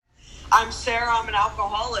I'm Sarah. I'm an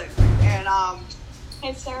alcoholic, and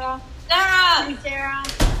Hey, Sarah. Sarah! Hey, Sarah.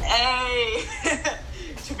 hey,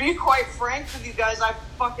 to be quite frank with you guys, I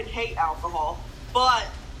fucking hate alcohol, but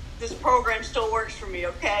this program still works for me.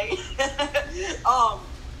 Okay.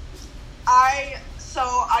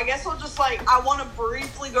 I guess I'll just I want to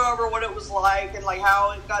briefly go over what it was like and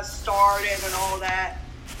how it got started and all that.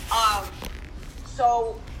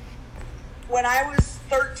 So when I was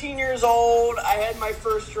 13 years old, I had my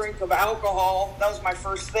first drink of alcohol. That was my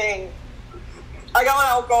first thing. I got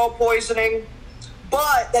alcohol poisoning,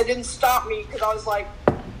 but that didn't stop me because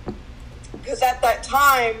at that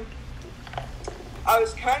time, I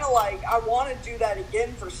was kind of I want to do that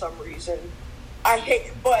again for some reason.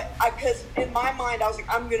 Because in my mind, I was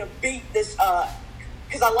I'm going to beat this,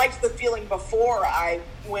 because I liked the feeling before I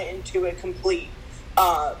went into a complete,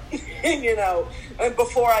 and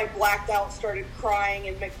before I blacked out, started crying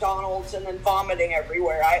in McDonald's and then vomiting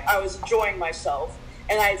everywhere. I was enjoying myself,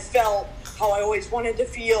 and I felt how I always wanted to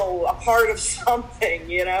feel a part of something,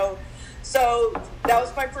 So that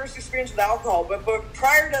was my first experience with alcohol. But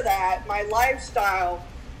prior to that, my lifestyle,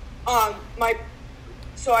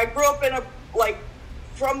 so I grew up in a,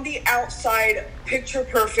 from the outside, picture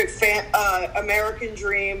perfect American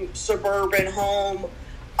dream, suburban home.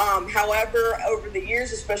 However, over the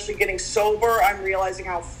years, especially getting sober, I'm realizing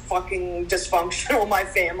how fucking dysfunctional my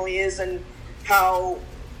family is and how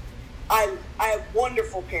I have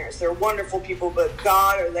wonderful parents. They're wonderful people, but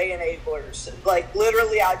God, are they enablers.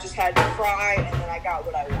 Literally, I just had to cry, and then I got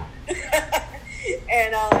what I wanted.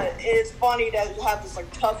 And it's funny to have this,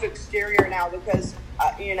 tough exterior now because,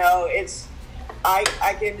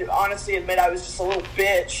 I can honestly admit I was just a little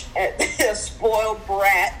bitch, a spoiled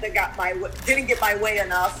brat that didn't get my way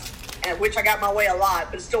enough, and which I got my way a lot,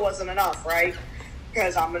 but it still wasn't enough, right?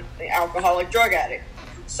 Because I'm an alcoholic drug addict.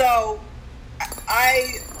 So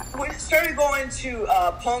I started going to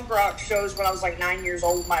punk rock shows when I was 9 years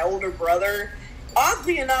old with my older brother.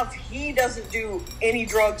 Oddly enough, he doesn't do any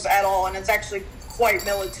drugs at all, and it's actually quite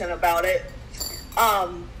militant about it.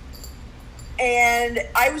 And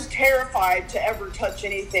I was terrified to ever touch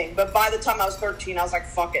anything. But by the time I was 13, I was like,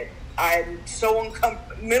 fuck it. I'm so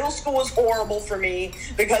uncomfortable. Middle school was horrible for me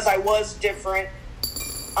because I was different.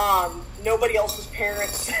 Nobody else's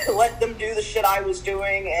parents let them do the shit I was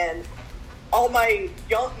doing. And all my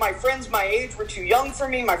friends my age were too young for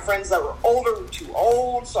me. My friends that were older were too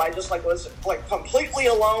old. So I just was completely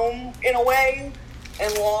alone in a way.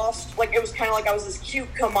 And lost. It was kind of I was this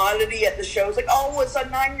cute commodity at the shows. Oh, it's a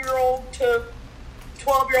 9-year-old to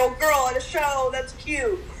 12-year-old girl at a show. That's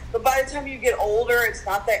cute. But by the time you get older, it's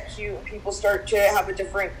not that cute. People start to have a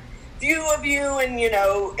different view of you. And,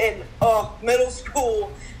 in middle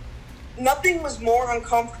school, nothing was more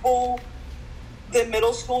uncomfortable than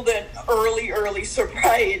middle school than early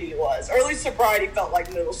sobriety was. Early sobriety felt like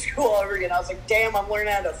middle school all over again. I was like, damn, I'm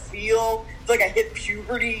learning how to feel. It's I hit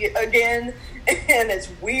puberty again, and it's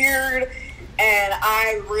weird. And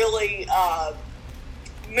I really,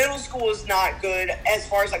 middle school was not good as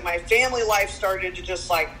far as my family life started to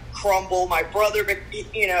just crumble. My brother,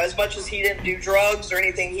 as much as he didn't do drugs or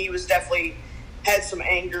anything, he was definitely had some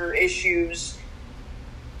anger issues.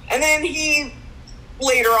 And then he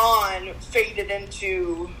later on faded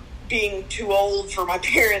into being too old for my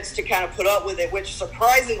parents to kind of put up with it, which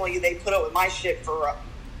surprisingly they put up with my shit for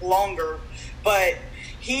longer. But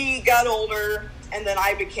he got older, and then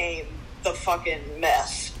I became the fucking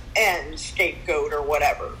mess and scapegoat or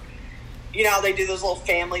whatever. They do those little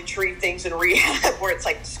family tree things in rehab where it's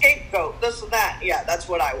scapegoat, this and that. Yeah, that's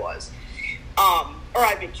what I was. Or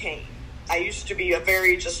I became. I used to be a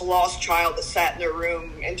very just lost child that sat in their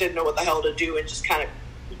room and didn't know what the hell to do and just kind of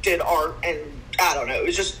did art, and I don't know. It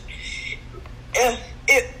was just,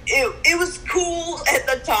 it was cool at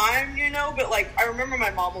the time, but I remember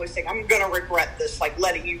my mom always saying, I'm going to regret this,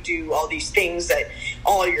 letting you do all these things that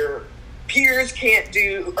all your peers can't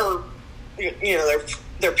do, or,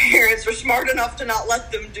 their parents are smart enough to not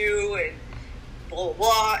let them do, and blah, blah,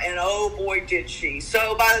 blah, and oh boy, did she.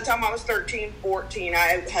 So by the time I was 13, 14,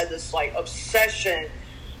 I had this, obsession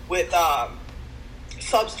with,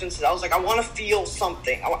 substances. I was I want to feel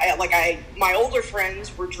something. My older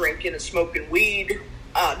friends were drinking and smoking weed,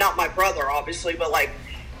 not my brother, obviously, but,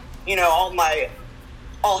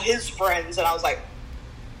 all his friends, and I was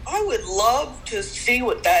I would love to see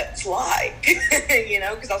what that's like,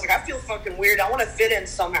 because I was I feel fucking weird. I want to fit in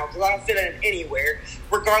somehow, because I don't fit in anywhere,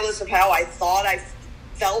 regardless of how I thought I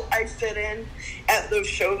felt I fit in at those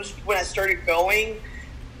shows when I started going.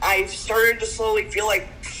 I started to slowly feel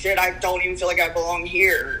shit, I don't even feel like I belong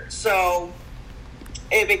here. So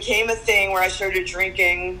it became a thing where I started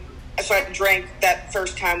drinking So I drank that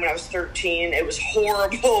first time when I was 13. It was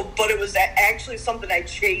horrible, but it was actually something I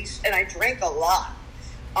chased, and I drank a lot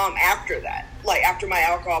after that. Like, after my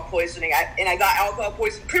alcohol poisoning. I got alcohol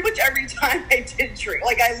poisoning pretty much every time I did drink.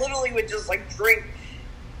 Like, I literally would just, like, drink,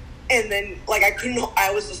 and then, like,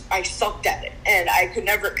 I sucked at it. And I could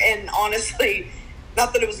never, and honestly,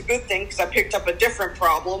 not that it was a good thing, because I picked up a different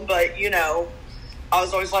problem, but, you know, I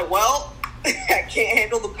was always like, well, I can't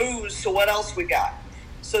handle the booze, so what else we got?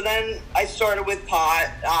 So then I started with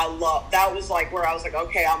pot. That was like where I was like,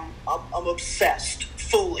 okay, I'm obsessed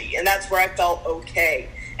fully, and that's where I felt okay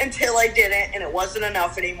until I didn't, and it wasn't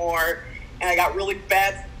enough anymore, and I got really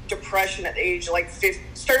bad depression at the age of like 15.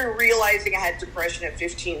 Started realizing I had depression at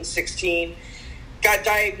 15, 16. Got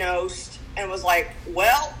diagnosed and was like,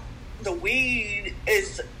 well, the weed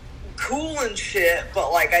is cool and shit,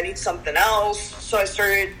 but like I need something else. So I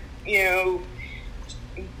started, you know,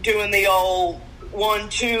 doing the old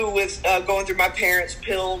 1-2 with going through my parents'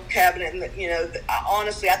 pill cabinet, and you know,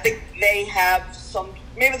 honestly, I think they have some.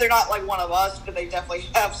 Maybe they're not like one of us, but they definitely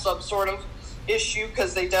have some sort of issue,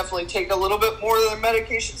 because they definitely take a little bit more than their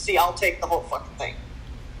medication. See, I'll take the whole fucking thing,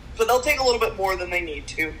 but they'll take a little bit more than they need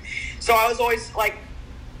to. So I was always like,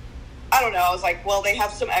 I don't know. I was like, well, they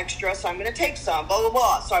have some extra, so I'm going to take some. Blah blah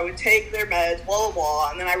blah. So I would take their meds, blah blah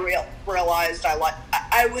blah, and then I realized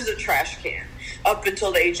I was a trash can up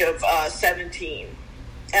until the age of 17,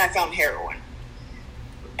 and I found heroin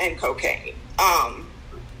and cocaine.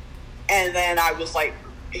 And then I was like,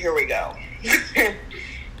 here we go.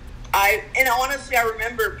 And honestly, I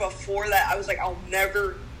remember before that, I was like, I'll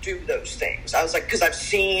never do those things. I was like, because I've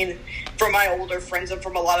seen from my older friends and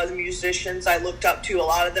from a lot of the musicians I looked up to, a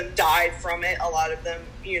lot of them died from it. A lot of them,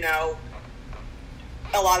 you know,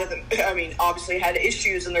 I mean, obviously had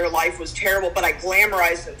issues and their life was terrible, but I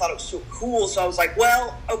glamorized it and thought it was so cool. So I was like,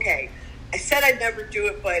 well, okay, I said I'd never do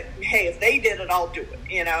it, but hey, if they did it, I'll do it,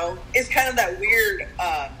 you know? It's kind of that weird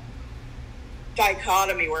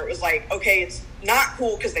dichotomy where it was like, okay, it's not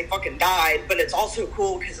cool because they fucking died, but it's also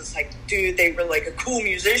cool because it's like, dude, they were like a cool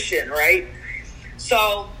musician, right?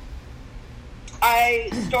 So I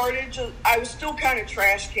was still kind of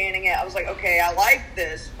trash canning it. I was like, okay, I like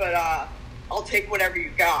this, but I'll take whatever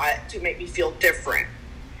you got to make me feel different.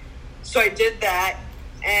 So I did that,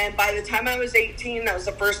 and by the time I was 18, that was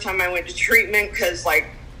the first time I went to treatment, because like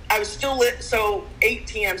I was still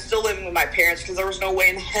 18, I'm still living with my parents, because there was no way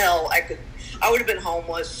in hell I would have been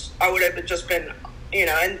homeless. I would have just been, you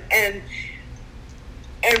know, and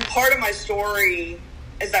part of my story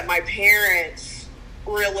is that my parents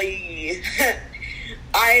really,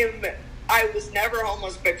 I was never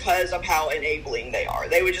homeless because of how enabling they are.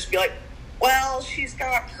 They would just be like, well, she's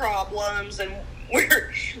got problems, and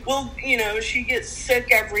we'll, you know, she gets sick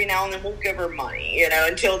every now and then, we'll give her money, you know,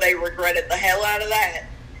 until they regretted the hell out of that.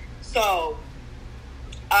 So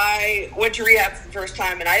I went to rehab for the first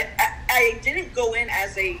time, and I didn't go in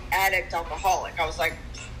as a addict alcoholic. I was like,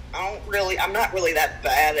 I'm not really that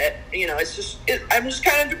bad at, you know, I'm just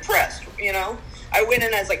kind of depressed, you know. I went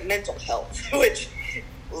in as like mental health, which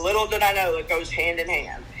little did I know it goes hand in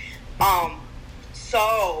hand.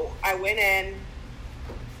 So I went in,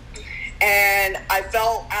 and I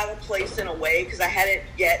felt out of place in a way because I hadn't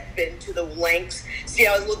yet been to the lengths. See,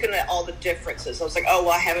 I was looking at all the differences. I was like, oh,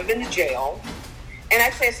 well, I haven't been to jail. And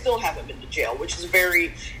actually, I still haven't been to jail, which is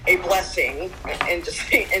a blessing. And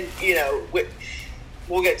you know,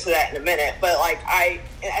 we'll get to that in a minute. But like, I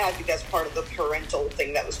think that's part of the parental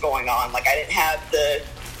thing that was going on. Like, I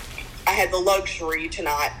had the luxury to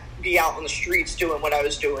not be out on the streets doing what I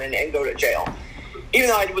was doing and go to jail, even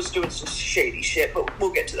though I was doing some shady shit. But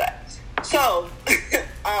we'll get to that. So,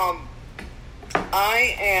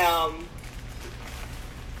 I am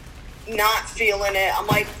not feeling it. I'm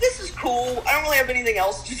like, this is cool. I don't really have anything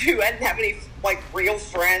else to do. I didn't have any like real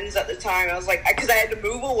friends at the time. I was like, because I had to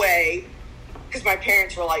move away because my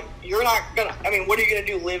parents were like, you're not gonna, I mean, what are you gonna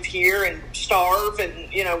do, live here and starve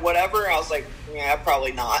and, you know, whatever? I was like, yeah,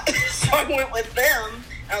 probably not. So I went with them,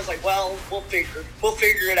 and I was like, well, we'll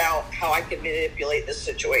figure it out how I can manipulate this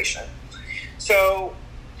situation. So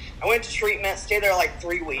I went to treatment, stayed there like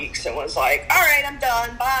 3 weeks, and was like, all right, I'm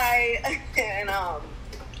done, bye. And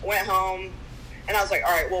went home, and I was like,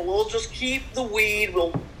 all right, well, we'll just keep the weed, we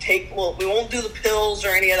won't do the pills or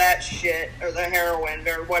any of that shit, or the heroin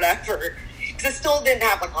or whatever, because I still didn't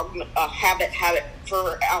have like a habit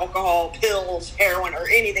for alcohol, pills, heroin, or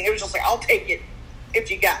anything. It was just like, I'll take it if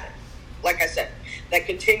you got it. Like I said, that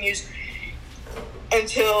continues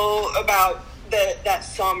until about that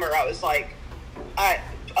summer. I was like,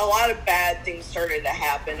 a lot of bad things started to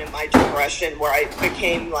happen in my depression, where I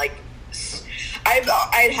became like,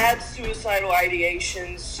 I'd had suicidal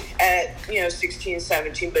ideations at, 16,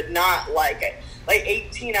 17, but not like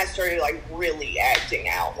 18, I started like really acting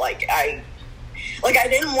out. I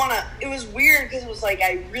didn't want to, it was weird because it was like,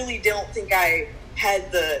 I really don't think I had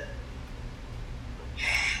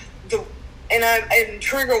and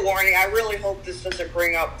trigger warning, I really hope this doesn't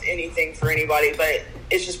bring up anything for anybody, but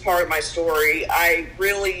it's just part of my story.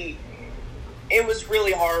 It was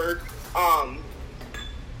really hard.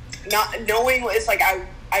 Not knowing, it's like,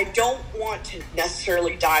 I don't want to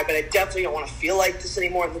necessarily die, but I definitely don't want to feel like this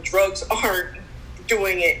anymore. And the drugs aren't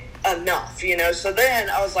doing it enough, So then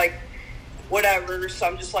I was like, whatever. So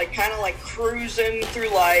I'm just like kind of like cruising through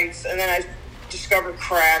life, and then I discovered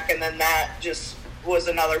crack, and then that just was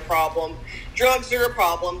another problem. Drugs are a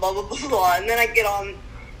problem, blah blah blah blah. And then I get on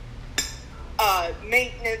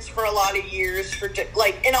maintenance for a lot of years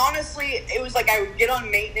and honestly, it was like I would get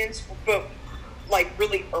on maintenance, but like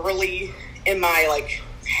really early in my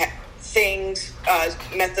things,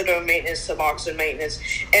 methadone maintenance, Suboxone maintenance,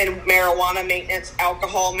 and marijuana maintenance,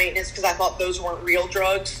 alcohol maintenance, because I thought those weren't real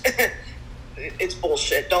drugs. It's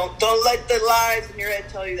bullshit. Don't let the lies in your head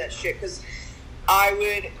tell you that shit, because I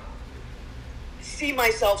would see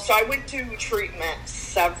myself. So I went to treatment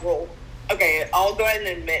okay, I'll go ahead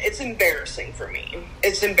and admit it's embarrassing for me.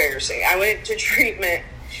 It's embarrassing. I went to treatment.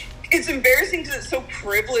 It's embarrassing because it's so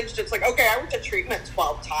privileged. It's like, okay, I went to treatment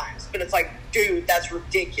 12 times, but it's like, dude, that's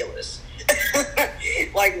ridiculous.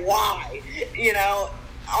 Like, why?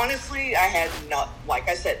 Honestly, I had like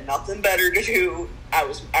I said, nothing better to do. I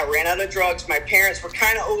ran out of drugs. My parents were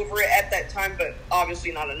kind of over it at that time, but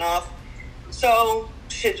obviously not enough. So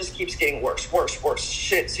shit just keeps getting worse.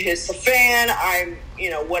 Shit hits the fan. I'm,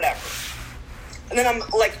 whatever. And then I'm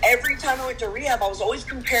like, every time I went to rehab, I was always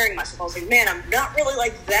comparing myself. I was like, man, I'm not really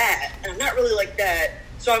like that, and I'm not really like that.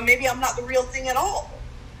 So maybe I'm not the real thing at all.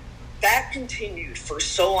 That continued for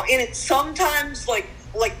so long. And it's sometimes like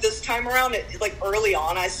this time around, like early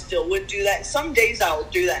on, I still would do that. And some days I'll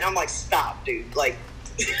do that, and I'm like, stop, dude. Like,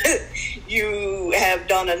 you have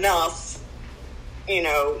done enough,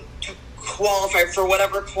 to qualify for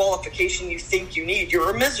whatever qualification you think you need.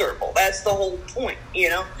 You're miserable. That's the whole point,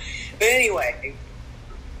 But anyway,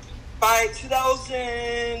 by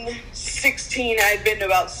 2016, I'd been to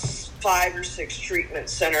about 5 or 6 treatment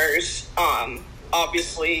centers.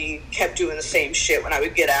 Obviously, kept doing the same shit when I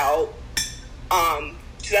would get out.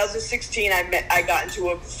 2016, I got into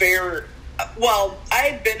a I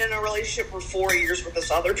had been in a relationship for 4 years with this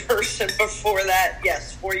other person before that.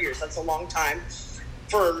 Yes, 4 years. That's a long time.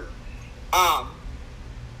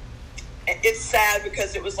 It's sad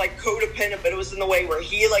because it was like codependent, but it was in the way where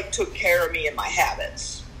he like took care of me and my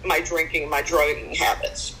habits, my drinking, my drugging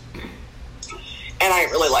habits. And I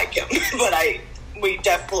didn't really like him, but we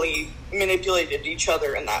definitely manipulated each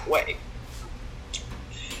other in that way.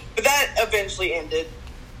 But that eventually ended.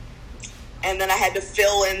 And then I had to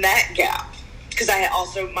fill in that gap because I had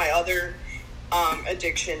also, my other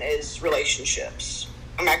addiction is relationships.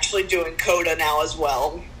 I'm actually doing CODA now as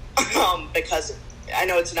well, because I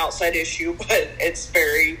know it's an outside issue, but it's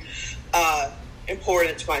very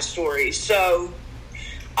important to my story. So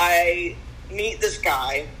I meet this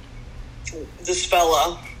guy, this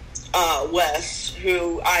fella, Wes,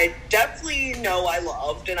 who I definitely know I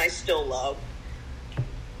loved and I still love.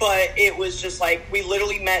 But it was just like, we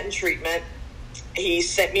literally met in treatment. He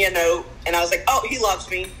sent me a note, and I was like, oh, he loves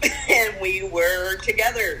me. And we were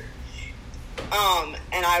together.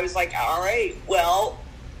 And I was like, all right, well,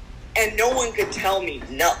 and no one could tell me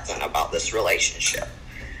nothing about this relationship.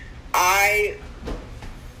 I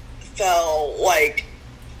felt like,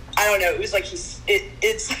 I don't know, it was like,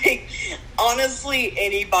 it's like, honestly,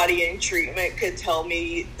 anybody in treatment could tell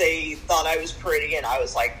me they thought I was pretty, and I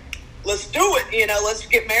was like, let's do it, let's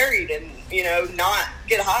get married and, not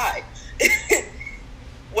get high.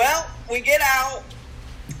 Well, we get out,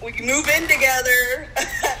 we move in together.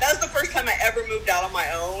 That was the first time I ever moved out on my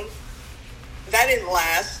own. That didn't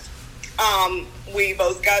last. We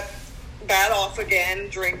both got bad off again,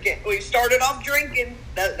 drinking. We started off drinking.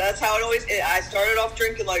 That's how it always is. I started off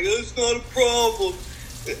drinking like, it's not a problem.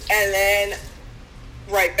 And then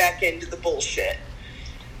right back into the bullshit.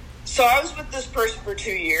 So I was with this person for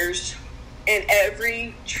 2 years. In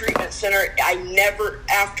every treatment center, I never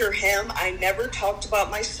talked about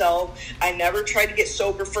myself. I never tried to get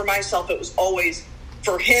sober for myself. It was always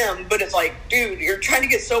for him. But it's like, dude, you're trying to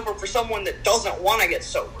get sober for someone that doesn't want to get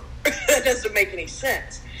sober. That doesn't make any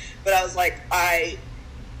sense. But I was like, I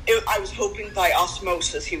was hoping by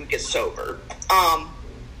osmosis he would get sober.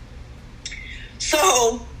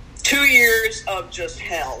 So 2 years of just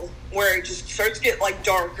hell, where it just starts to get like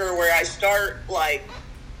darker, where I start like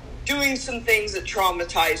doing some things that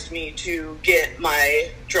traumatized me to get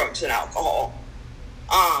my drugs and alcohol.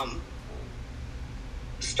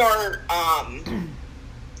 Start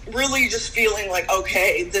really just feeling like,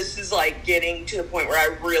 okay, this is like getting to the point where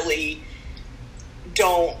I really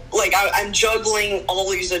don't, like, I'm juggling all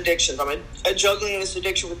these addictions. I'm juggling this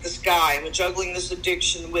addiction with this guy. I'm juggling this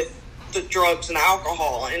addiction with the drugs and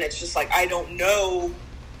alcohol. And it's just like, I don't know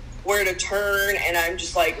where to turn. And I'm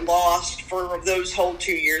just like lost for those whole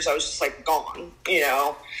 2 years. I was just like gone, you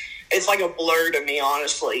know, it's like a blur to me,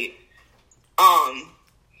 honestly.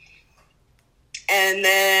 And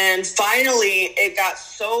then finally it got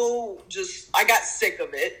so I got sick of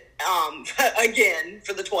it. Again,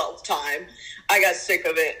 for the 12th time, I got sick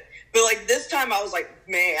of it. But like this time I was like,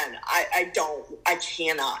 man, I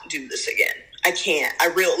cannot do this again. I can't. I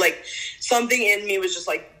really, like, something in me was just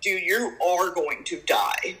like, dude, you are going to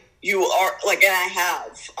die. You are, like, and I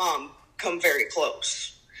have come very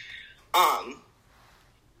close.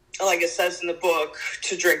 Like it says in the book,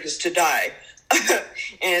 to drink is to die. And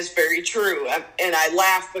it's very true. And I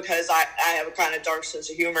laugh because I have a kind of dark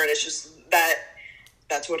sense of humor, and it's just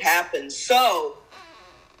that's what happens. So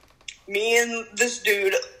me and this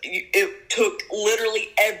dude, it took literally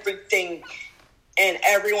everything and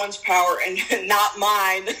everyone's power, and not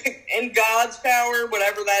mine, and God's power,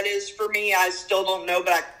 whatever that is for me. I still don't know,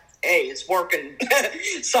 but hey, it's working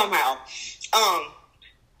somehow.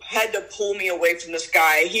 Had to pull me away from this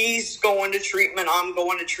guy. He's going to treatment. I'm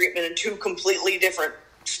going to treatment in two completely different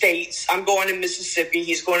states. I'm going to Mississippi.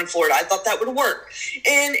 He's going to Florida. I thought that would work,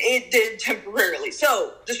 and it did temporarily.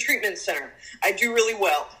 So this treatment center, I do really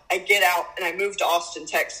well. I get out and I move to Austin,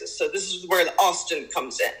 Texas. So this is where the Austin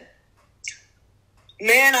comes in.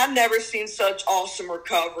 Man, I've never seen such awesome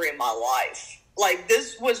recovery in my life. Like,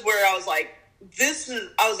 this was where I was like,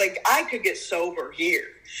 I could get sober here.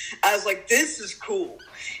 I was like, this is cool.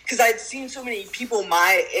 Because I'd seen so many people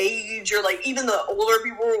my age, or like even the older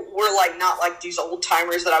people were like not like these old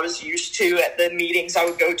timers that I was used to at the meetings I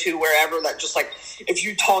would go to wherever, that just like, if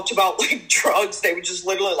you talked about like drugs, they would just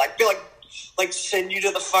literally like be like send you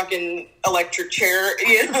to the fucking electric chair.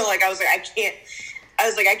 You know, like I was like,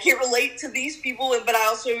 I can't relate to these people, but I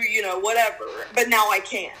also, you know, whatever. But now I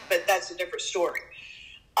can. But that's a different story.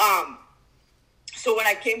 So when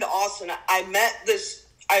I came to Austin, I met this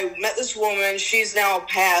woman. She's now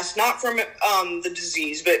passed, not from the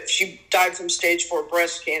disease, but she died from stage 4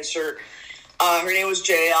 breast cancer. Her name was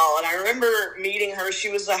JL, and I remember meeting her. She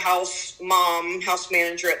was a house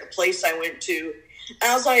manager at the place I went to.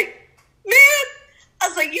 And I was like,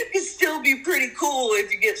 man, you can still be pretty cool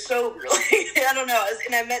if you get sober. Like, I don't know.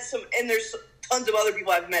 And I met and there's tons of other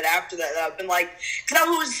people I've met after that I've been like, because I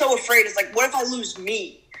was so afraid. It's like, what if I lose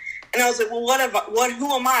me? And I was like, well,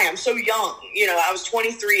 who am I? I'm so young. You know, I was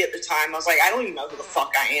 23 at the time. I was like, I don't even know who the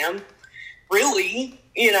fuck I am. Really?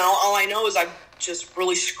 You know, all I know is I've just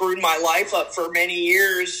really screwed my life up for many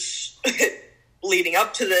years leading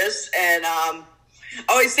up to this. And I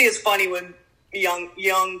always think it's funny when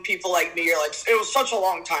young people like me are like, it was such a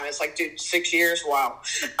long time. It's like, dude, 6 years, wow.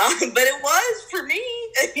 But it was for me,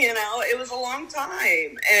 you know, it was a long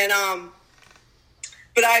time. And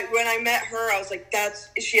but when I met her, I was like,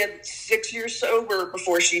 she had 6 years sober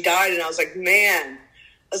before she died. And I was like, man,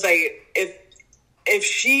 I was like,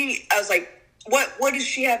 I was like, what does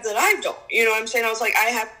she have that I don't? You know what I'm saying? I was like, I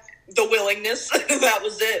have the willingness. That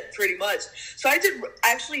was it, pretty much. So I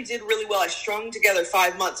actually did really well. I strung together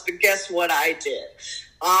 5 months, but guess what I did?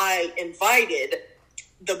 I invited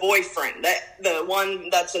the boyfriend, the one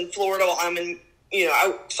that's in Florida. I'm in, you know,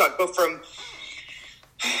 I go from,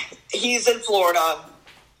 he's in Florida,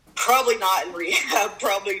 probably not in rehab,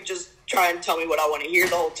 probably just trying to tell me what I want to hear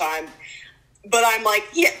the whole time. But I'm like,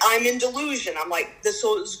 yeah, I'm in delusion. I'm like, this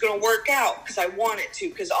is going to work out because I want it to.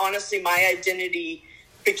 Because honestly, my identity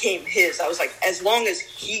became his. I was like, as long as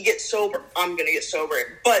he gets sober, I'm going to get sober.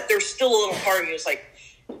 But there's still a little part of me was like,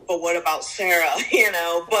 but what about Sarah? You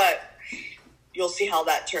know, but you'll see how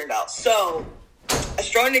that turned out. So I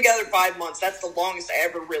strung together 5 months. That's the longest I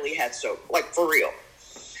ever really had sober, like for real.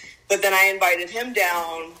 But then I invited him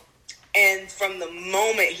down. And from the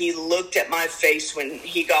moment he looked at my face when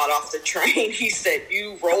he got off the train, he said,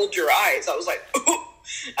 you rolled your eyes. I was like, ooh.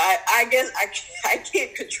 I guess I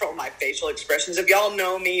can't control my facial expressions. If y'all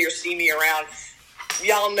know me or see me around,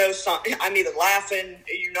 y'all know something. I'm either laughing,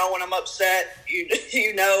 you know, when I'm upset,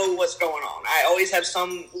 you know what's going on. I always have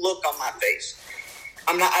some look on my face.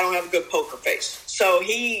 I don't have a good poker face. So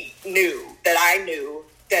he knew that I knew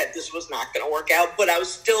that this was not going to work out, but I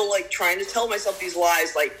was still like trying to tell myself these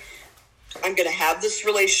lies, like, I'm going to have this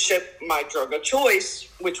relationship, my drug of choice,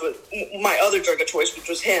 which was my other drug of choice, which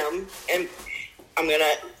was him. And I'm going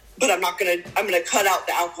to but I'm gonna cut out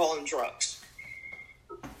the alcohol and drugs.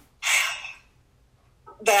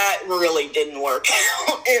 That really didn't work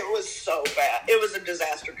out. It was so bad. It was a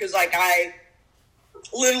disaster because, like, I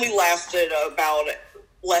literally lasted about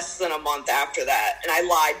less than a month after that, and I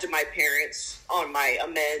lied to my parents on my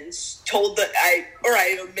amends. I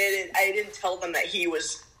admitted I didn't tell them that he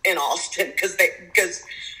was in Austin because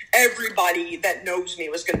everybody that knows me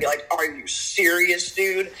was going to be like, "Are you serious,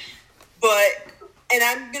 dude?" And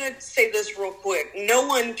I'm going to say this real quick: no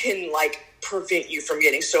one can like prevent you from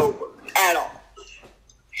getting sober at all.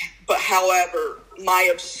 But however, my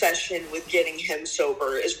obsession with getting him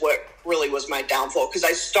sober is what really was my downfall, because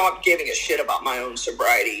I stopped giving a shit about my own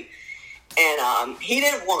sobriety. And he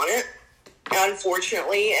didn't want it,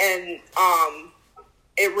 unfortunately. And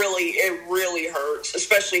it really hurts.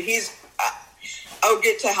 Especially I'll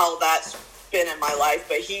get to how that's been in my life,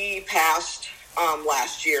 but he passed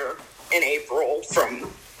last year in April from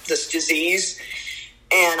this disease.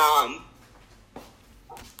 And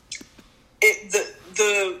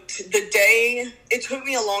the day, it took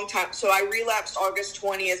me a long time. So I relapsed August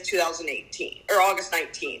 20th, 2018, or August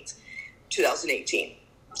 19th, 2018.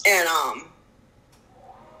 And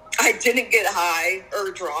I didn't get high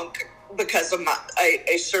or drunk because of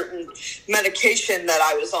a certain medication that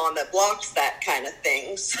I was on that blocks that kind of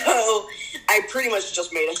thing. So I pretty much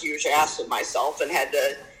just made a huge ass of myself and had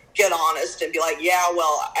to get honest and be like, yeah,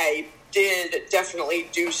 well, I did definitely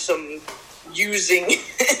do some using,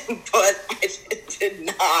 but I did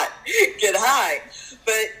not get high.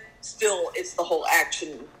 But still, it's the whole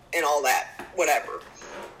action and all that, whatever.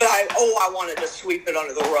 But I wanted to sweep it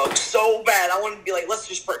under the rug so bad. I wanted to be like, let's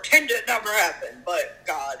just pretend it never happened. But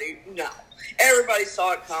God, no. Everybody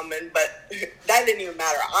saw it coming, but that didn't even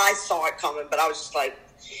matter. I saw it coming, but I was just like,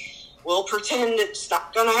 we'll pretend it's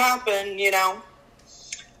not going to happen, you know?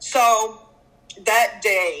 So that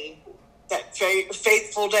day, that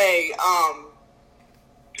faithful day,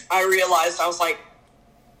 I realized, I was like,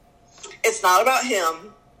 it's not about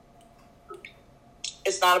him.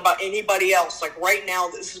 It's not about anybody else. Like right now,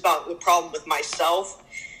 this is about the problem with myself,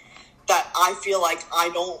 that I feel like I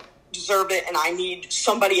don't deserve it and I need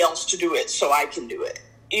somebody else to do it so I can do it.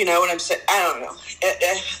 You know what I'm saying? I don't know.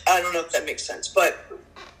 I don't know if that makes sense. But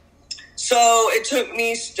so it took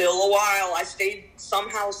me still a while. I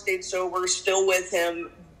somehow stayed sober, still with him.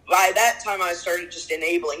 By that time, I started just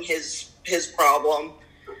enabling his problem.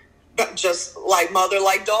 But just like mother,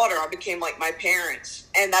 like daughter, I became like my parents.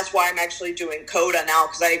 And that's why I'm actually doing CODA now,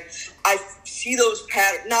 because I see those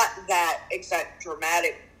patterns, not that exact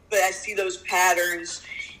dramatic, but I see those patterns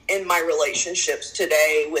in my relationships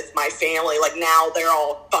today with my family. Like now they're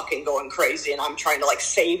all fucking going crazy and I'm trying to like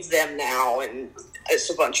save them now. And it's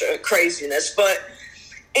a bunch of craziness. But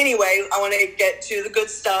anyway, I want to get to the good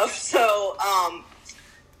stuff. So I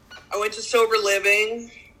went to sober living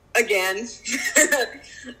again.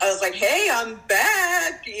 I was like, hey, I'm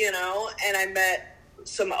back, you know, and I met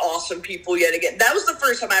some awesome people yet again. That was the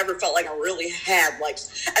first time I ever felt like I really had, like,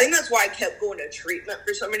 I think that's why I kept going to treatment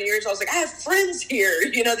for so many years. I was like, I have friends here,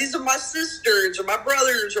 you know, these are my sisters or my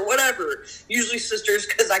brothers or whatever. Usually sisters,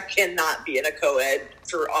 because I cannot be in a co-ed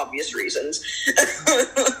for obvious reasons.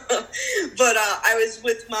 But I was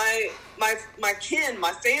with my kin,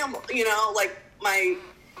 my family, you know, like my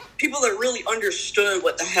people that really understood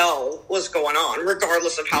what the hell was going on,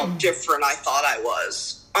 regardless of how different I thought I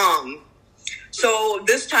was. So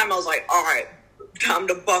this time I was like, all right, time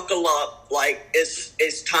to buckle up. Like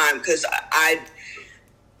it's time, because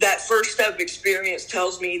that first step experience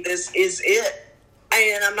tells me this is it.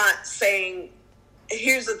 And I'm not saying,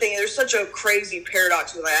 here's the thing, there's such a crazy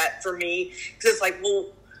paradox with that for me, because it's like,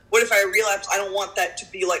 well, what if I relapse? I don't want that to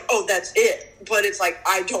be like, oh, that's it. But it's like,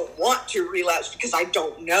 I don't want to relapse because I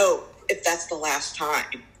don't know if that's the last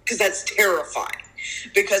time, because that's terrifying,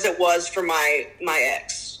 because it was for my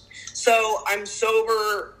ex. So I'm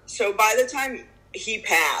sober. So by the time he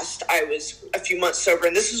passed, I was a few months sober.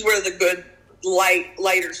 And this is where the good,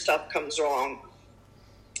 lighter stuff comes along.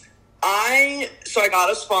 So I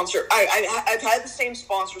got a sponsor. I've had the same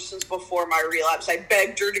sponsor since before my relapse. I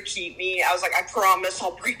begged her to keep me. I was like, I promise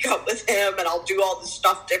I'll break up with him and I'll do all this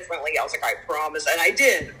stuff differently. I was like, I promise. And I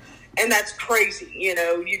did. And that's crazy. You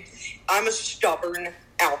know, I'm a stubborn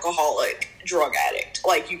alcoholic, drug addict.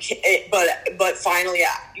 Like you can't, but finally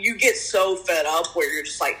you get so fed up where you're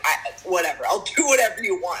just like, whatever, I'll do whatever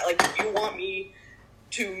you want. Like if you want me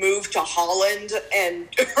to move to Holland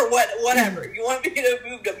or whatever, you want me to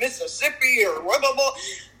move to Mississippi or blah, blah, blah,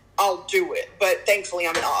 I'll do it. But thankfully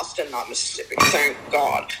I'm in Austin, not Mississippi. Thank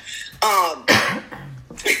God.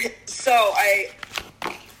 So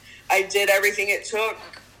I did everything it took.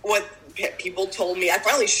 What people told me, I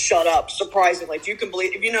finally shut up, surprisingly. If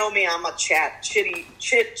you know me, I'm a chit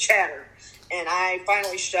chatter. And I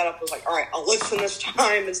finally shut up. I was like, all right, I'll listen this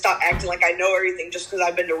time and stop acting like I know everything just because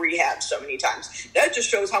I've been to rehab so many times. That just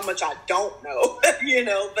shows how much I don't know,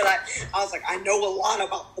 but I was like, I know a lot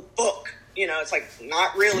about the book. It's like,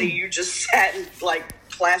 not really. You just sat in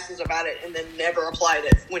classes about it and then never applied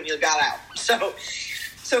it when you got out.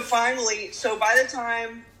 So finally, by the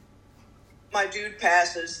time my dude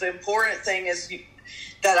passes, the important thing is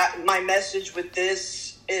my message with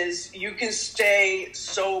this is you can stay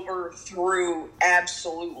sober through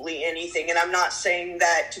absolutely anything. And I'm not saying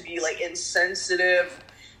that to be insensitive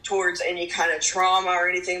towards any kind of trauma or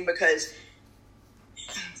anything, because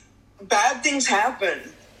bad things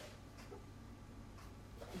happen.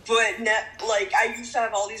 But I used to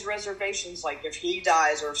have all these reservations, if he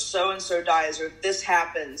dies or if so-and-so dies or if this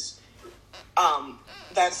happens,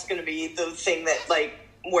 that's going to be the thing that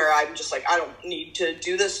where I'm just I don't need to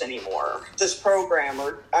do this anymore, this program,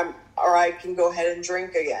 or I can go ahead and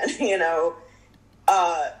drink again.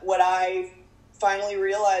 What I finally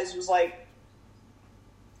realized was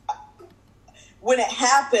when it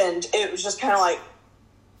happened, it was just kind of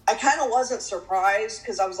I kind of wasn't surprised,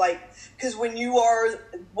 because I was because when you are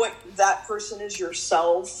what that person is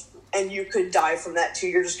yourself, and you could die from that too,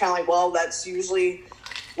 you're just kind of well, that's usually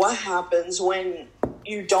what happens when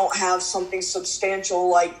you don't have something substantial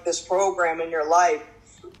like this program in your life.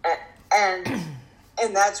 And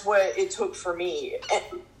that's what it took for me,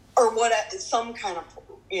 some kind of,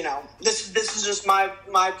 this is just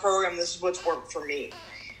my program. This is what's worked for me.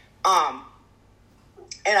 And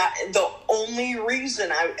the only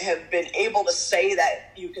reason I have been able to say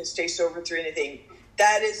that you can stay sober through anything,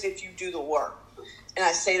 that is if you do the work. And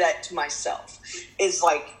I say that to myself. It's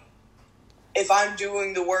if I'm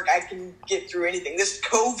doing the work, I can get through anything. This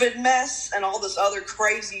COVID mess and all this other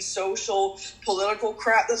crazy social, political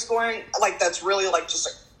crap that's going, that's really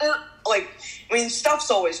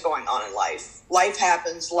stuff's always going on in life. Life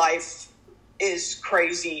happens. Life is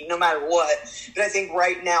crazy no matter what. But I think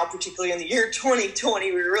right now, particularly in the year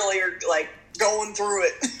 2020, we really are going through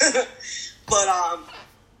it. But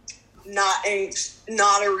not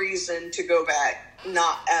a reason to go back.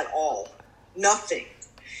 Not at all. Nothing.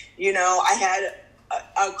 I had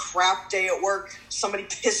a crap day at work. Somebody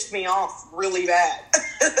pissed me off really bad.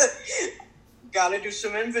 Got to do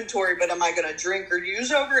some inventory, but am I going to drink or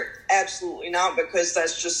use over it? Absolutely not, because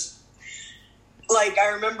that's just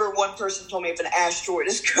I remember one person told me, if an asteroid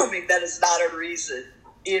is coming, that is not a reason,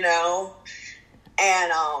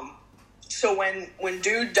 And so when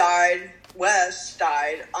dude died, Wes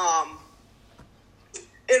died,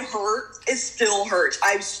 it hurt. It still hurts.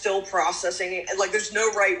 I'm still processing it. There's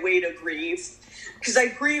no right way to grieve, because I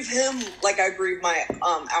grieve him like I grieve my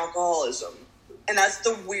alcoholism. And that's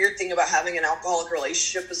the weird thing about having an alcoholic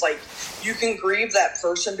relationship is you can grieve that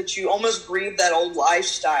person, but you almost grieve that old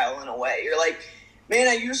lifestyle in a way. You're man,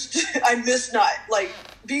 I miss not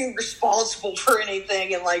being responsible for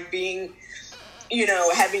anything and being,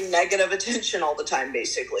 having negative attention all the time,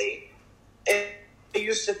 basically. And I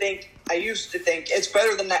used to think it's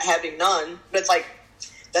better than not having none, but it's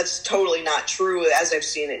that's totally not true as I've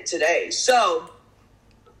seen it today. So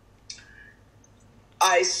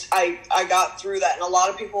I got through that, and a lot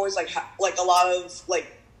of people always a lot of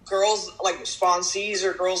girls, sponsees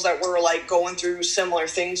or girls that were going through similar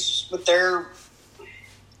things with their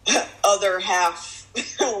other half,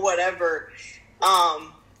 whatever,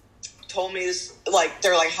 told me this,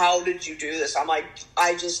 they're how did you do this? I'm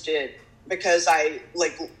I just did. Because I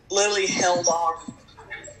literally held on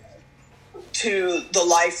to the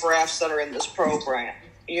life rafts that are in this program,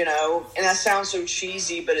 and that sounds so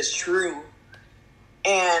cheesy, but it's true.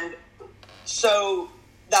 And so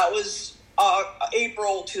that was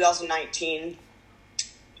April 2019.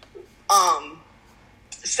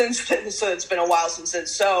 Since then, so it's been a while since then.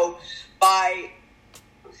 So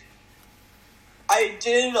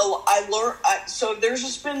so there's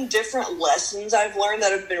just been different lessons I've learned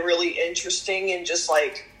that have been really interesting, and just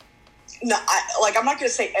I'm not going to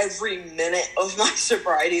say every minute of my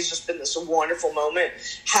sobriety has just been this wonderful moment.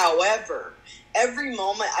 However, every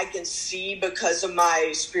moment I can see, because of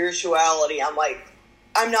my spirituality, I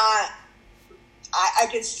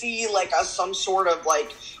can see some sort of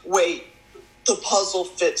wait, the puzzle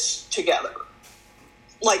fits together.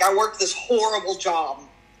 I worked this horrible job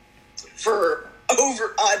for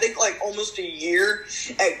over, I think almost a year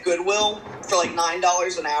at Goodwill for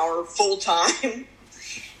 $9 an hour full time.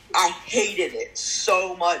 I hated it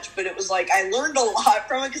so much, but it was I learned a lot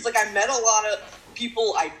from it, because I met a lot of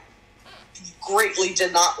people I greatly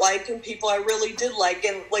did not like and people I really did like.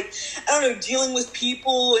 And, like, I don't know, dealing with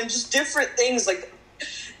people and just different things. Like,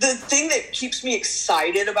 the thing that keeps me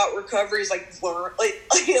excited about recovery is, like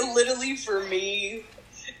literally for me,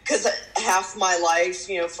 because half my life,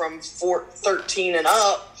 from 13 and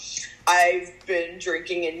up, I've been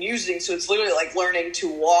drinking and using. So it's literally like learning to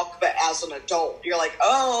walk, but as an adult. You're like,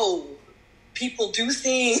 oh, people do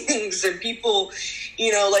things and people,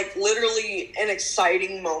 like, literally an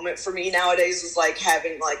exciting moment for me nowadays is like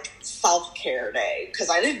having like self-care day, because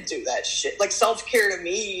I didn't do that shit. Like, self-care to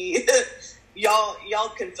me, y'all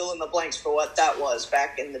can fill in the blanks for what that was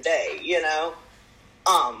back in the day,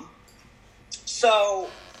 so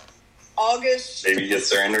August, maybe gets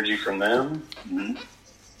their energy from them.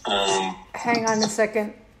 Hang on a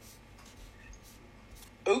second.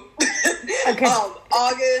 Oop. Okay.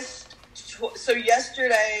 August. So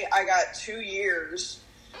yesterday I got 2 years.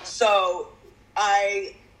 So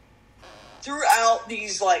I throughout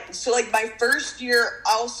these, like my first year,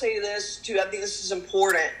 I'll say this too, I think this is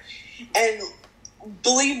important. And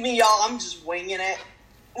believe me, y'all, I'm just winging it,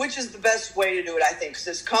 which is the best way to do it, I think, because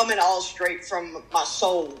it's coming all straight from my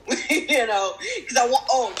soul, because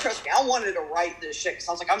trust me, I wanted to write this shit, because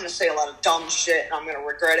I was like, I'm going to say a lot of dumb shit, and I'm going to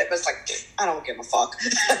regret it, but it's like, I don't give a fuck.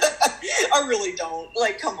 I really don't.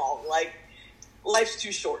 Like, come on, like, life's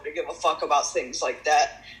too short to give a fuck about things like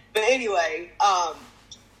that. But anyway,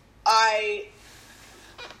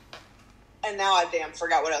 and now I damn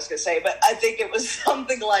forgot what I was going to say, but I think it was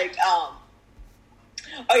something like,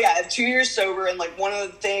 I have 2 years sober, and like one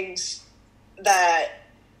of the things that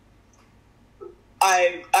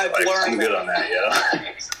I've learned. I'm good on that,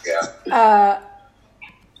 yeah.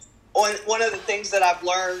 One of the things that I've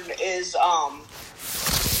learned is,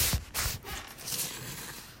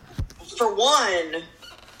 for one,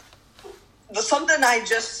 something I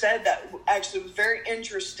just said that actually was very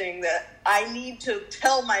interesting that I need to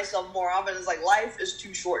tell myself more often is, like, life is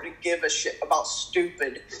too short to give a shit about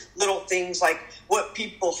stupid little things like what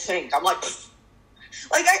people think. I'm like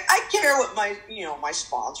I care what my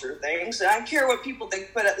sponsor thinks, and I care what people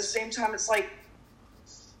think, but at the same time, it's like,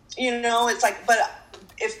 it's like, but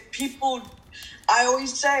if people, I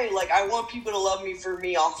always say, like, I want people to love me for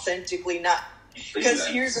me authentically, not, because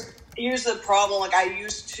here's the problem. Like, I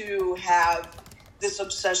used to have this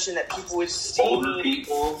obsession that people would see older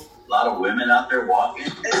people, a lot of women out there walking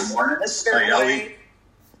in the morning. A certain way.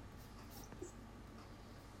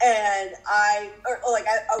 And I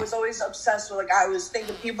was always obsessed with, like, I was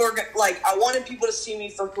thinking people are gonna, like, I wanted people to see me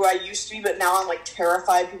for who I used to be, but now I'm, like,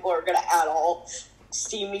 terrified people are gonna at all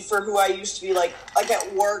see me for who I used to be. Like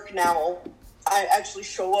at work now, I actually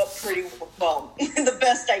show up pretty well, the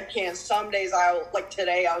best I can. Some days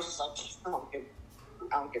today I was just like, I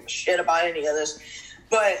don't give a shit about any of this.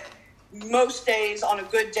 But most days, on a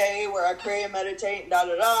good day where I pray and meditate and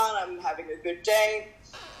and I'm having a good day,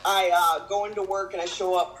 I go into work and I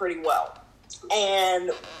show up pretty well.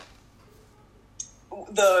 And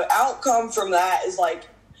the outcome from that is, like,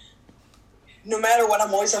 no matter what,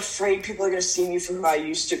 I'm always afraid people are going to see me for who I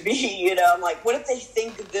used to be. I'm like, what if they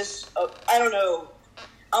think of this? I don't know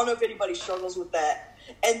if anybody struggles with that.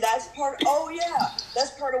 And that's part of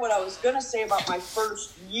what I was going to say about my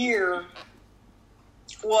first year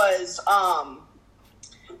was,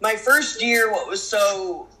 my first year, what was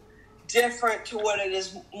so different to what it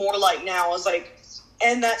is more like now was, like,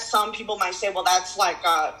 and that some people might say, well, that's like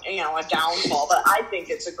a downfall, but I think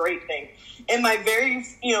it's a great thing. In my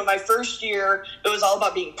my first year, it was all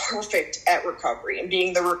about being perfect at recovery and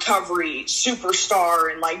being the recovery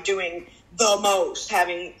superstar and, like, doing the most,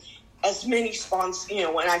 having as many sponsors.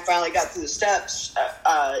 When I finally got through the steps,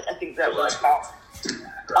 I think that was about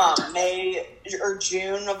May or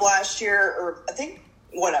June of last year, or I think,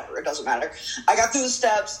 whatever, it doesn't matter. I got through the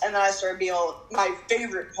steps, and then I started being my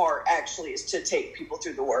favorite part, actually, is to take people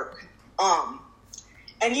through the work.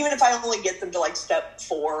 And even if I only get them to, like, step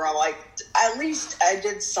 4, I'm like, at least I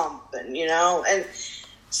did something, And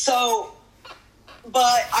so,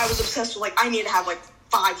 but I was obsessed with, like, I need to have, like,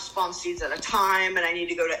 5 sponsees at a time, and I need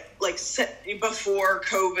to go to, like, before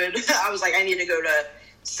COVID, I was like, I need to go to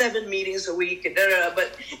 7 meetings a week, and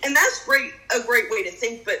and that's a great way to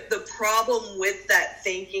think. But the problem with that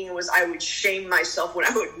thinking was I would shame myself when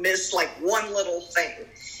I would miss, like, one little thing.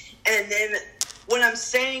 And then what I'm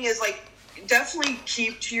saying is, like, definitely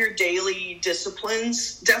keep to your daily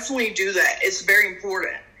disciplines. Definitely do that. It's very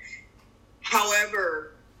important.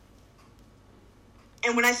 However,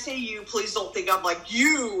 and when I say you, please don't think I'm like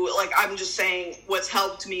you. Like, I'm just saying what's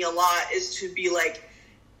helped me a lot is to be like,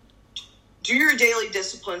 do your daily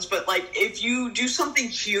disciplines, but, like, if you do something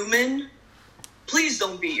human, please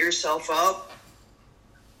don't beat yourself up.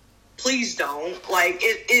 please don't. Like,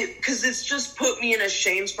 because it's just put me in a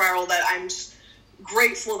shame spiral that I'm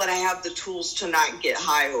grateful that I have the tools to not get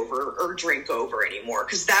high over or drink over anymore.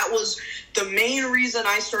 Because that was the main reason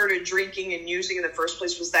I started drinking and using in the first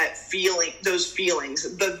place, was that feeling, those feelings,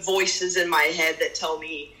 the voices in my head that tell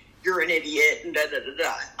me you're an idiot and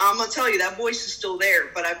da-da-da-da. I'm going to tell you, that voice is still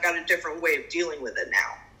there, but I've got a different way of dealing with it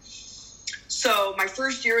now. So my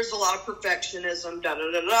first year is a lot of perfectionism,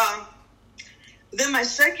 da-da-da-da. Then my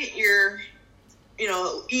second year, you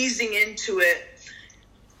know, easing into it,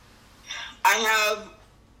 I have,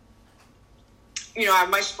 you know, I have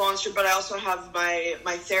my sponsor, but I also have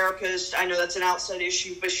my therapist. I know that's an outside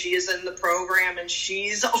issue, but she is in the program, and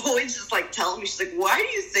she's always just like telling me, she's like, why do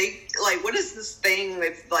you think, like, what is this thing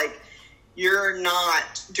with, like, you're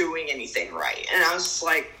not doing anything right? And I was just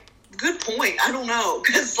like, good point. I don't know.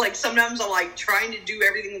 Because, like, sometimes I'm, like, trying to do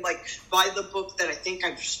everything, like, by the book that I think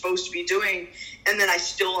I'm supposed to be doing. And then I'm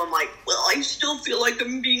like, well, I still feel like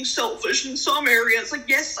I'm being selfish in some areas. Like,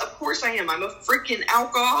 yes, of course I am. I'm a freaking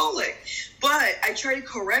alcoholic. But I try to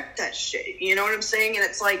correct that shit. You know what I'm saying? And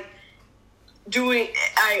it's like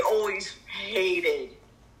I always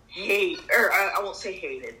I won't say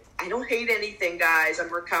hated. I don't hate anything, guys.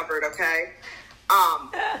 I'm recovered, okay?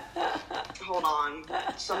 Hold on.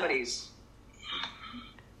 Somebody's...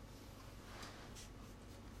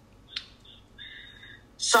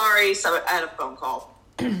 Sorry, I had a phone call.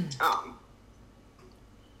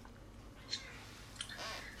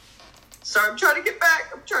 Sorry, I'm trying to get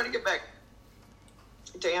back.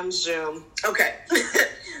 Damn Zoom. Okay.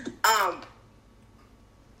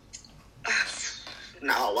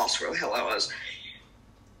 No, I lost where the hell I was.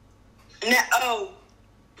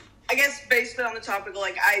 I guess based on the topic,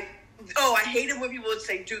 like, I hated when people would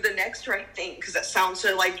say, do the next right thing, because that sounds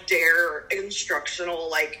so, like, dare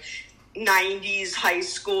instructional, like, 90s high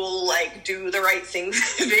school, like, do the right thing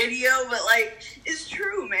video, but, like, it's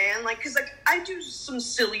true, man. Like, because, like, I do some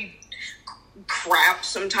silly crap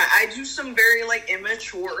sometimes. I do some very, like,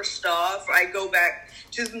 immature stuff. I go back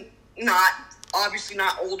to obviously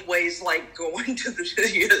not old ways, like going to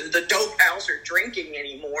the dope house or drinking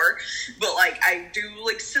anymore, but, like, I do,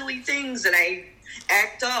 like, silly things, and I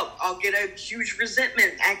act up. I'll get a huge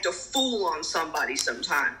resentment, act a fool on somebody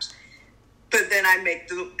sometimes. But then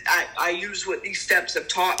I use what these steps have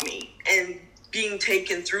taught me, and being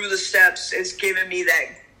taken through the steps has given me that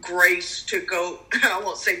grace to go. I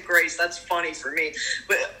won't say grace, that's funny for me,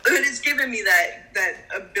 but it's given me that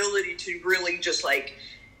ability to really just, like,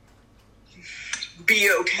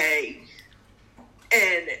 be okay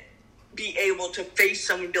and be able to face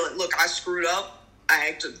someone and be like, look, I screwed up, I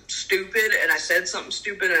acted stupid, and I said something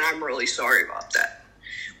stupid, and I'm really sorry about that.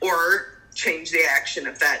 Or change the action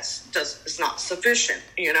if it's not sufficient,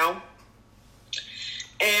 you know?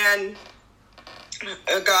 And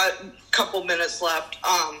I got a couple minutes left,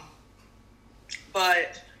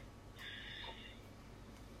 but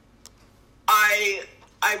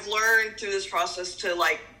I've learned through this process to,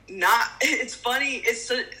 like, it's funny,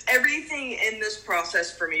 everything in this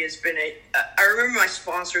process for me has been I remember my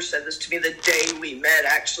sponsor said this to me the day we met,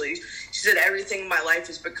 actually. She said, everything in my life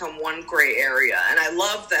has become one gray area, and I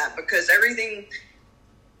love that, because everything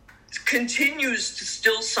continues to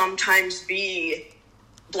still sometimes be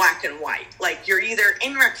black and white. Like, you're either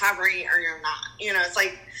in recovery or you're not. You know, it's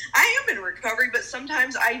like, I am in recovery, but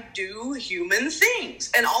sometimes I do human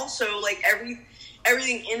things, and also, like, everything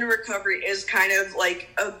in recovery is kind of like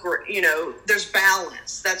there's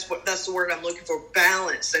balance. That's the word I'm looking for,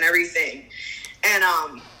 balance and everything. And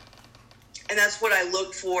that's what I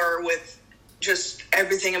look for with just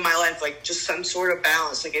everything in my life, like, just some sort of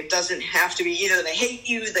balance. Like, it doesn't have to be either they hate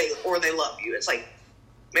you, or they love you. It's like,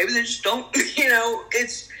 maybe they just don't, you know,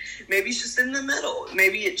 maybe it's just in the middle.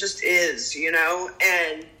 Maybe it just is, you know.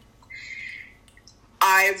 And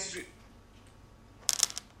I've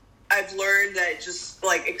learned that just,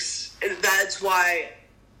 like, that's why,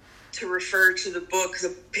 to refer to the book,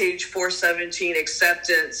 the page 417,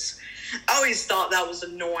 acceptance, I always thought that was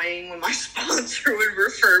annoying when my sponsor would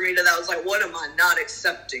refer me to that. I was like, what am I not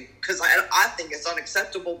accepting? Because I think it's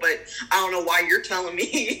unacceptable, but I don't know why you're telling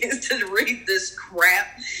me to read this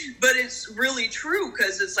crap. But it's really true,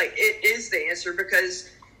 because it's like, it is the answer, because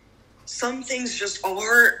some things just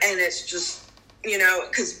are, and it's just, you know,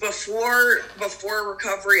 because before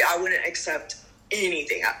recovery, I wouldn't accept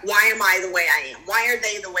anything. Why am I the way I am? Why are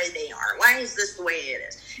they the way they are? Why is this the way it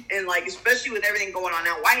is? And, like, especially with everything going on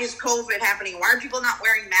now, why is COVID happening? Why are people not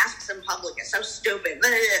wearing masks in public? It's so stupid.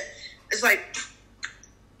 It's like,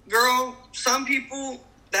 girl, some people,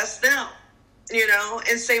 that's them, you know?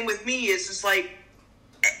 And same with me. It's just like,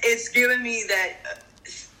 it's given me that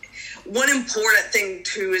one important thing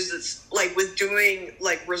too is it's like with doing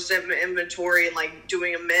like resentment inventory and like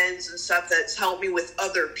doing amends and stuff that's helped me with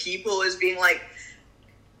other people is being like,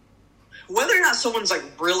 whether or not someone's like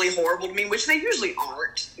really horrible to me, which they usually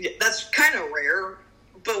aren't, that's kind of rare,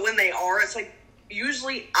 but when they are, it's like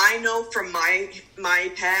usually I know from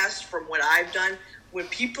my past, from what I've done, when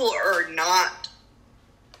people are not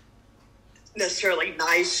necessarily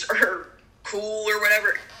nice or cool or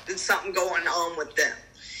whatever, there's something going on with them.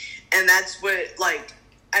 And that's what, like,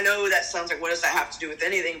 I know that sounds like, what does that have to do with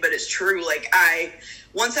anything? But it's true. Like,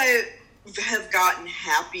 once I have gotten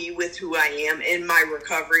happy with who I am in my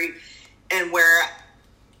recovery and where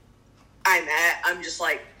I'm at, I'm just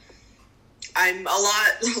like, I'm a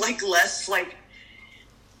lot, like, less, like,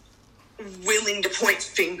 willing to point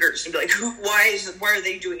fingers and be like, why are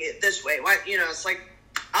they doing it this way? Why, you know, it's like,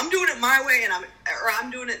 I'm doing it my way and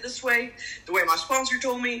I'm doing it this way, the way my sponsor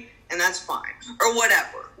told me, and that's fine. Or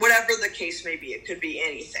whatever the case may be. It could be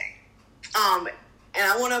anything. And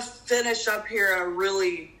I want to finish up here on a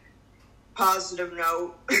really positive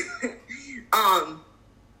note.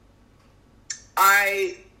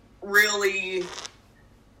 I really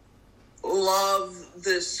love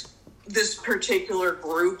this particular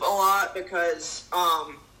group a lot because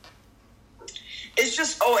it's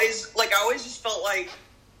just always, like, I always just felt like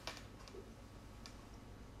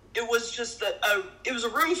it was just it was a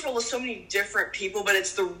room full of so many different people, but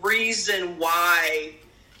it's the reason why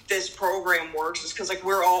this program works is because, like,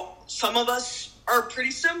 some of us are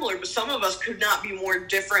pretty similar, but some of us could not be more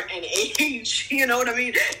different in age, you know what I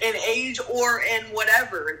mean? In age or in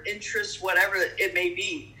whatever, interests, whatever it may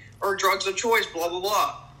be, or drugs of choice, blah, blah,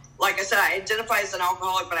 blah. Like I said, I identify as an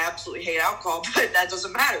alcoholic, but I absolutely hate alcohol, but that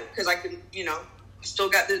doesn't matter because I can, you know, still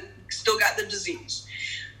got the disease.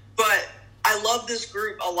 But I love this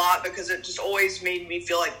group a lot because it just always made me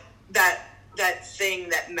feel like that thing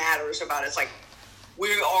that matters about it. It's like,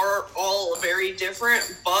 we are all very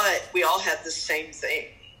different, but we all have the same thing,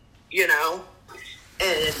 you know?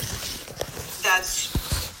 And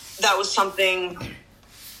that was something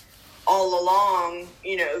all along,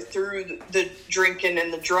 you know, through the drinking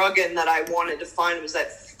and the drugging that I wanted to find, was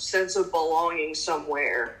that sense of belonging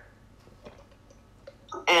somewhere.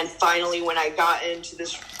 And finally, when I got into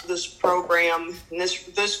this program, and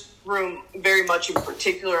this room very much in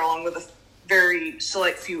particular, along with a very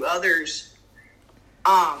select few others,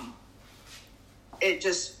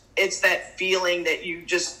 it's that feeling that you're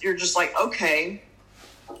just like, okay,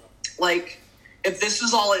 like, if this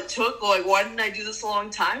is all it took, like, why didn't I do this a long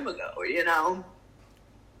time ago, you know?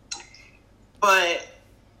 But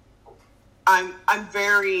I'm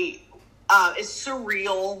very, it's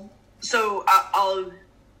surreal. So I'll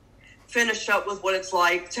finish up with what it's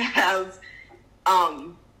like to have,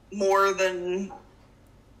 more than,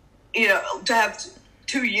 you know, to have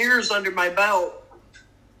 2 years under my belt.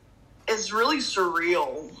 It's really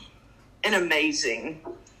surreal and amazing.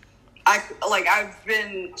 I've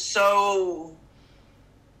been so,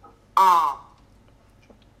 I've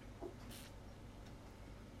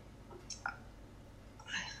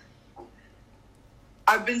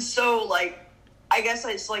been so, like, I guess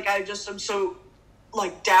it's like I'm so,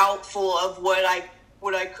 like, doubtful of what I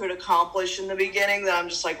could accomplish in the beginning, that I'm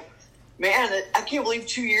just like, man, I can't believe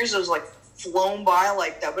 2 years has, like, flown by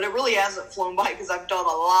like that. But it really hasn't flown by because I've done a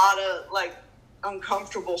lot of, like,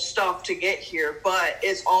 uncomfortable stuff to get here, but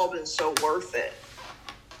it's all been so worth it.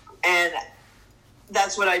 And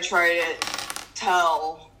that's what I try to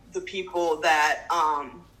tell the people that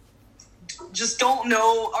just don't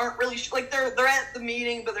know, aren't really like, they're at the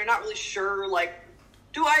meeting, but they're not really sure, like,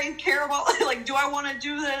 do I care about, like, do I want to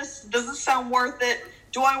do this? Does this sound worth it?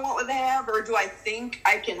 Do I want what they have, or do I think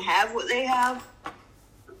I can have what they have?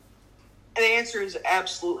 And the answer is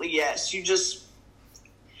absolutely yes. You just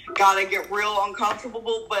gotta get real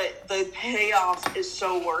uncomfortable, but the payoff is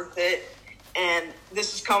so worth it. And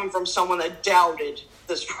this is coming from someone that doubted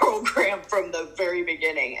this program from the very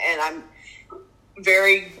beginning. And I'm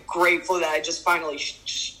very grateful that I just finally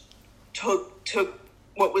took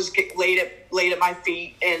what was laid at my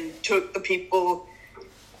feet and took the people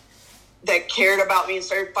that cared about me and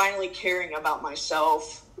started finally caring about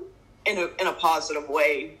myself in a positive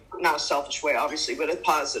way. Not a selfish way, obviously, but a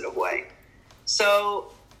positive way.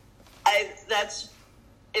 So it's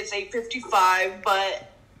 8:55,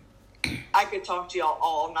 but I could talk to y'all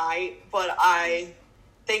all night. But I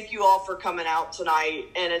thank you all for coming out tonight,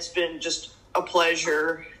 and it's been just a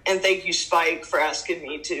pleasure. And thank you, Spike, for asking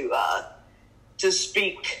me to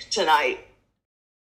speak tonight.